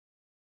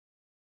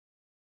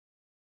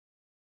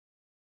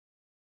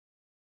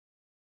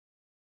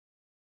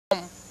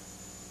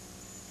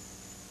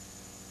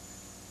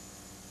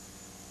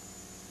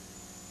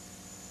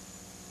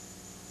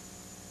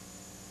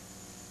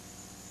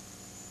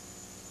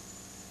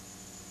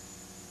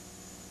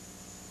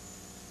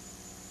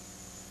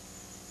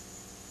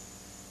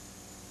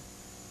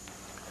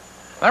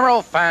They're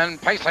off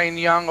and pacing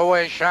Young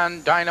Wish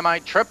and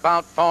Dynamite Trip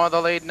out for the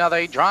lead. Now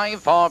they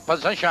drive for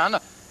position,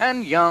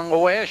 and Young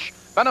Wish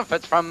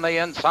benefits from the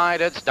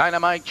inside. It's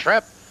Dynamite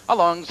Trip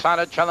alongside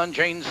a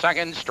challenging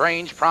second.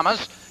 Strange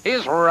Promise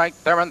is right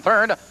there in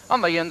third.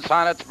 On the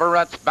inside, it's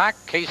Barrett's back.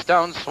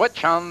 Keystone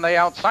Switch on the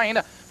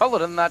outside,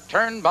 followed in that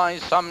turn by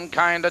Some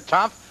Kind of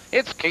Tough.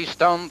 It's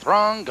Keystone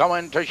Throng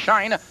going to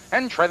shine,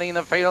 and trailing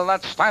the field,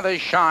 that's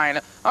Stylish Shine.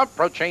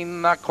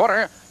 Approaching the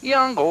quarter,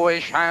 Young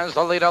Wish has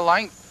the lead of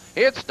length.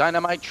 It's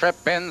Dynamite Trip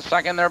in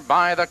second there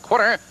by the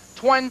quarter,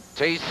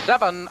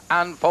 27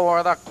 and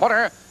for the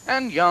quarter,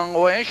 and Young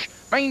Wish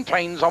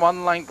maintains a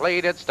one-length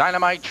lead. It's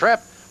Dynamite Trip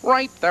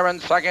right there in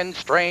second,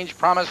 Strange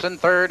Promise in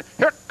third.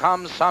 Here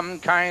comes Some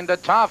Kind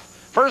of Tough.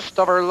 First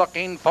over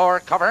looking for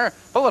cover,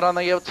 bullet on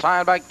the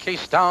outside by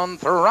Keystone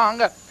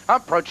Throng.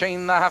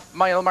 Approaching the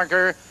half-mile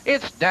marker,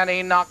 it's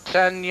Danny Knox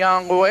and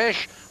Young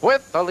Wish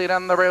with the lead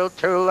on the road.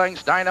 2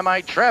 lengths,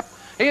 Dynamite Trip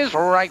is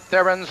right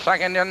there in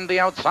second. In the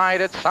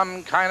outside, it's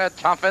Some Kind of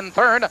Tough in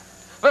third.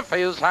 The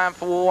field's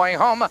halfway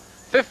home,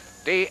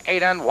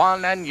 58 and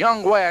 1, and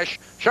Young Wish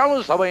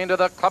shows the way into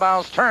the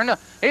clubhouse turn.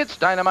 It's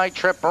Dynamite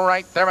Trip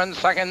right there in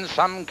second.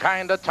 Some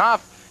Kind of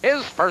Tough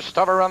is first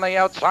over on the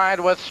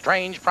outside with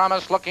Strange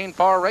Promise looking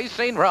for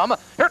racing room.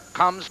 Here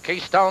comes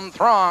Keystone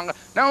Throng,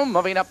 now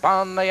moving up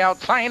on the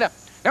outside.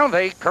 Now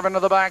they curve into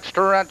the back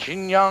stretch.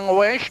 Young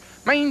Wish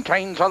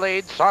maintains a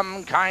lead.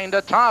 Some Kind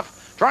of Tough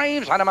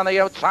drives at him on the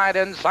outside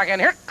in second.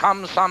 Here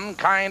comes Some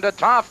Kind of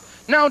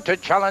Tough, now to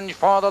challenge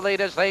for the lead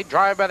as they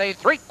drive by the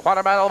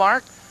 3/4 mile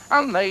mark.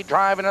 And they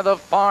drive into the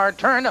far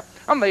turn.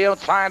 On the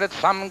outside, it's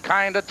Some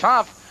Kind of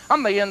Tough.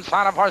 On the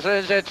inside of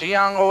horses, it's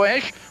Young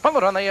Wish,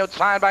 followed on the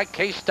outside by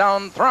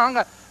Keystone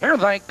Throng. Here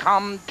they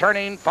come,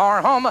 turning for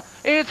home.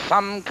 It's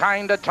Some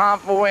Kind of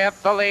Tough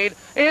with the lead.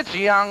 It's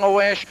Young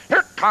Wish.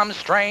 Here comes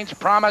Strange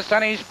Promise,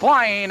 and he's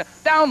flying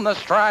down the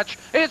stretch.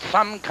 It's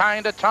Some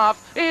Kind of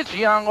Tough. It's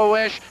Young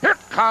Wish. Here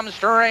comes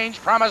Strange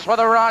Promise with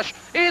a rush.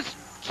 It's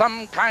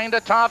Some Kind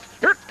of Tough.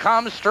 Here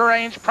comes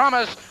Strange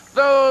Promise.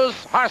 Those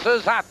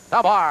horses at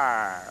the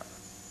bar.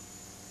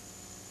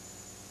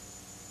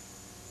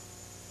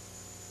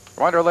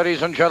 Rider,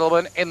 ladies and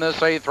gentlemen, in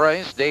this 8th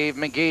race, Dave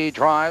McGee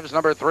drives.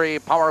 Number 3,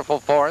 Powerful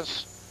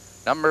Force.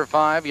 Number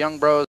 5, Young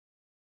Bros.